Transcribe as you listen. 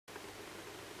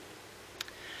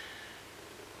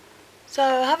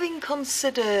So, having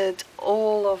considered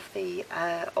all of the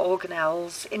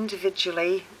organelles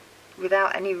individually,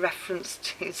 without any reference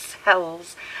to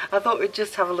cells, I thought we'd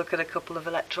just have a look at a couple of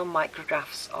electron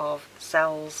micrographs of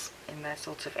cells in their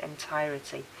sort of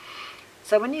entirety.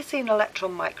 So when you see an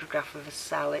electron micrograph of a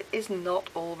cell, it is not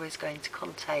always going to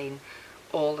contain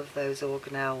all of those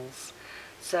organelles.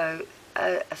 So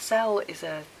a cell is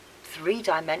a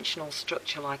three-dimensional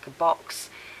structure like a box.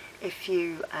 If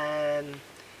you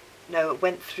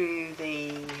went through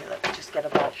the, let me just get a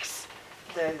box,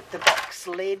 the box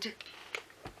lid,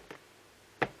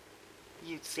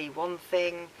 you'd see one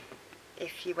thing.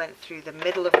 If you went through the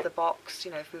middle of the box,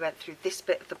 if we went through this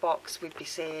bit of the box, we'd be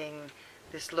seeing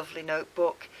this lovely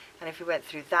notebook, and if we went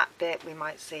through that bit, we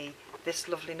might see this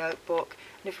lovely notebook,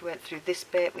 and if we went through this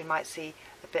bit, we might see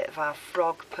a bit of our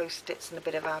frog post-its and a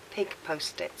bit of our pig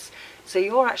post-its. So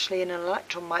you're actually in an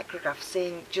electron micrograph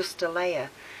seeing just a layer,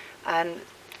 and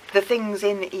the things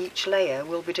in each layer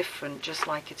will be different, just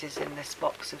like it is in this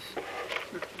box of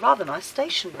rather nice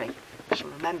stationery. I shall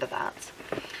remember that.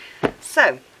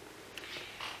 So,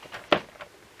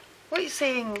 what you're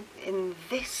seeing in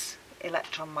this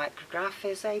electron micrograph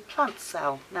is a plant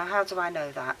cell. Now, how do I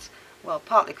know that? Well,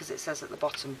 partly because it says at the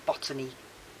bottom, botany,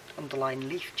 underline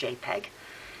leaf JPEG,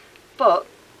 but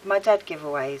my dead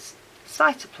giveaways: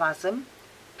 cytoplasm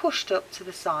pushed up to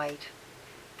the side.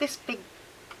 This big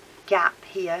gap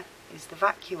here is the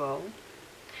vacuole,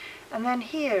 and then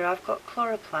here I've got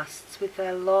chloroplasts with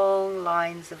their long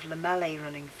lines of lamellae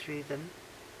running through them,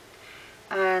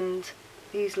 and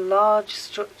these large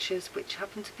structures which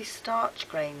happen to be starch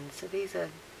grains. So these are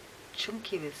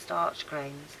chunky with starch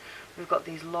grains. We've got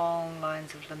these long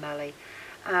lines of lamellae,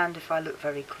 and if I look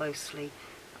very closely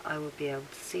I will be able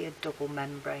to see a double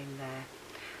membrane there.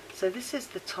 So this is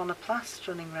the tonoplast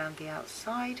running around the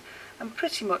outside, and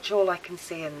pretty much all I can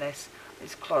see in this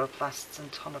is chloroplasts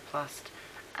and tonoplast,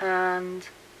 and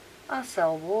our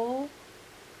cell wall,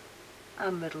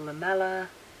 our middle lamella,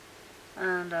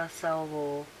 and our cell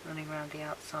wall running around the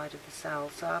outside of the cell.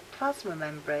 So our plasma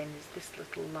membrane is this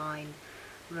little line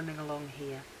running along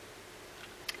here.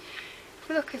 If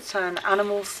we look at an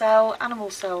animal cell, animal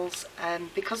cells,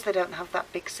 because they don't have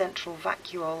that big central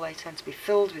vacuole, they tend to be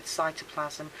filled with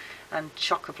cytoplasm and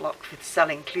chock-a-block with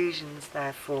cell inclusions,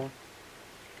 therefore.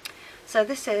 So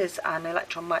this is an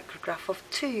electron micrograph of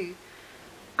two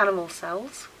animal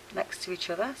cells next to each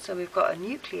other. So we've got a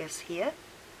nucleus here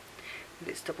with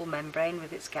its double membrane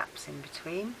with its gaps in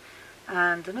between,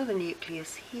 and another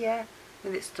nucleus here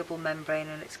with its double membrane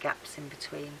and its gaps in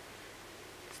between.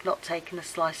 It's not taken a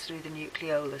slice through the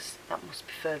nucleolus, that must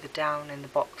be further down in the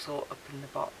box or up in the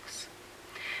box.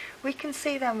 We can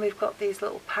see then we've got these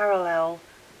little parallel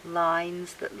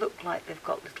lines that look like they've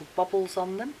got little bobbles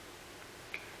on them.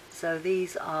 So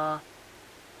these are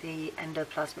the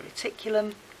endoplasmic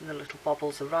reticulum, and the little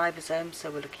bobbles are ribosomes,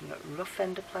 so we're looking at rough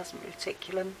endoplasmic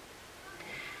reticulum.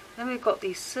 Then we've got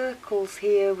these circles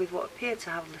here with what appear to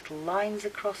have little lines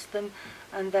across them,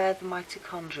 and they're the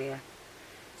mitochondria.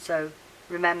 So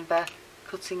remember,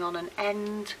 cutting on an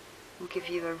end will give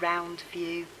you a round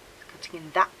view. Cutting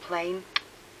in that plane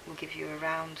will give you a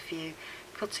round view.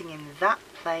 Cutting in that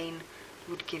plane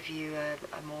would give you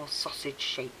a more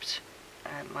sausage-shaped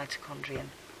mitochondrion.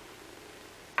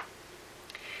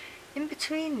 In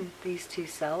between these two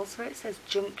cells, where it says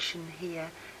junction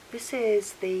here, this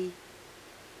is the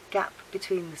gap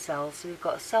between the cells. So we've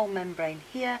got a cell membrane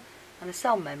here and a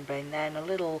cell membrane there, and a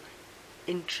little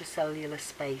intracellular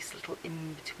space, little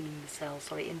in between the cells,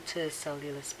 sorry,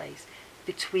 intercellular space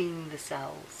between the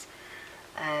cells,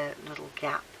 little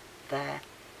gap there.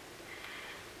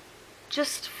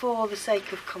 Just for the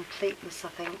sake of completeness, I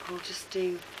think we'll just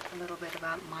do a little bit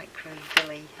about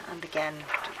microvilli, and again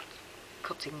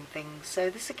cutting things. So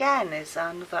this again is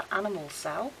another animal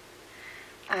cell.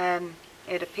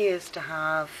 It appears to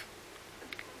have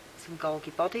some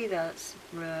Golgi body that's,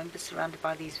 remember, surrounded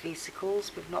by these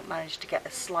vesicles. We've not managed to get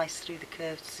a slice through the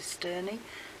curved cisternae.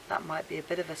 That might be a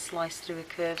bit of a slice through a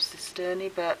curved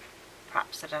cisternae, but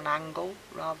perhaps at an angle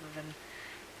rather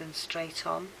than straight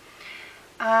on.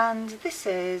 And this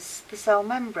is the cell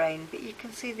membrane, but you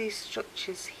can see these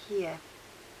structures here.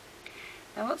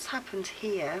 Now what's happened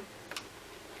here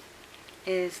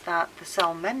is that the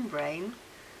cell membrane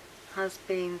has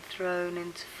been thrown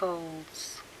into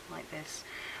folds like this,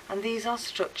 and these are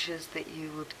structures that you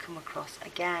would come across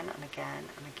again and again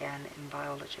and again in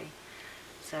biology.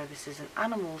 So this is an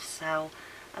animal cell,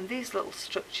 and these little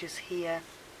structures here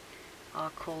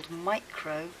are called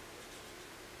micro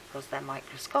because they're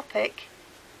microscopic,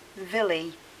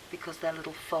 villi because they're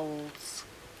little folds.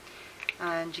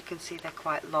 and you can see they're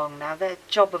quite long. Now their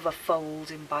job of a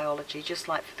fold in biology, just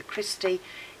like for the cristae,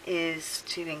 is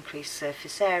to increase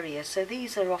surface area. So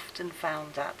these are often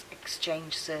found at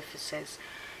exchange surfaces,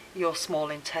 your small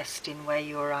intestine where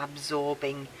you're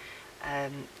absorbing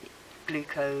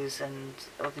glucose and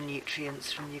other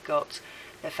nutrients from your gut.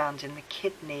 They're found in the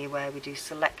kidney where we do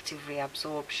selective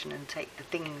reabsorption and take the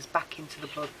things back into the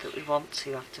blood that we want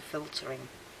to after filtering.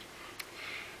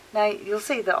 Now you'll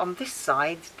see that on this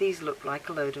side these look like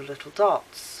a load of little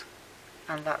dots,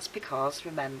 and that's because,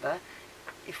 remember,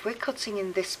 if we're cutting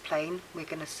in this plane we're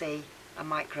going to see a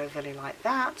microvilli like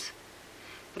that,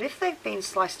 but if they've been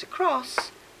sliced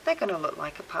across they're going to look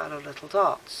like a pile of little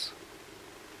dots.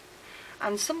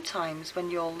 And sometimes when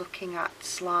you're looking at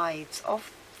slides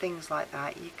of things like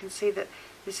that, you can see that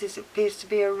this appears to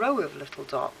be a row of little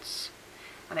dots,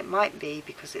 and it might be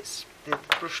because it's the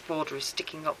brush border is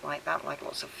sticking up like that, like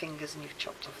lots of fingers, and you've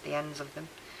chopped off the ends of them.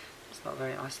 It's not a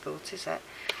very nice thought, is it?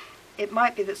 It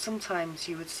might be that sometimes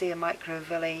you would see a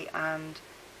microvilli and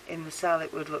in the cell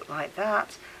it would look like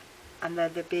that, and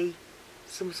there'd be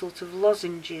some sort of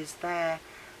lozenges there,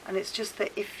 and it's just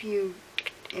that if you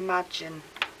imagine,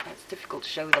 it's difficult to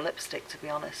show with a lipstick to be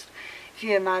honest, if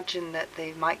you imagine that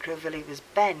the microvilli was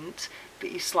bent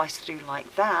but you sliced through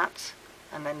like that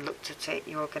and then looked at it,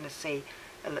 you're going to see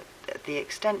the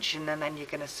extension, and then you're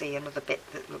going to see another bit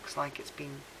that looks like it's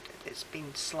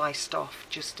been sliced off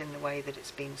just in the way that it's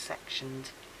been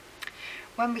sectioned.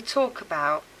 When we talk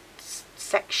about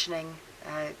sectioning,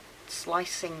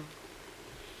 slicing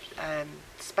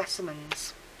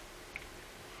specimens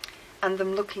and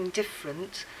them looking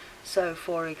different, so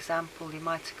for example your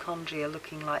mitochondria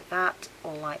looking like that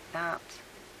or like that,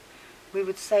 we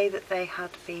would say that they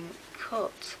had been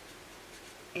cut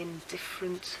in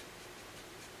different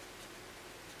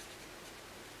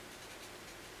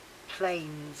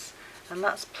planes, and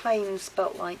that's plane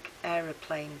spelt like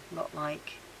aeroplane, not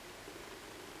like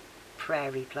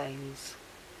prairie planes.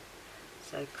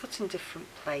 So cut in different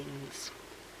planes.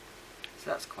 So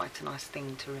that's quite a nice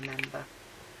thing to remember.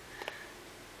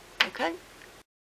 Okay.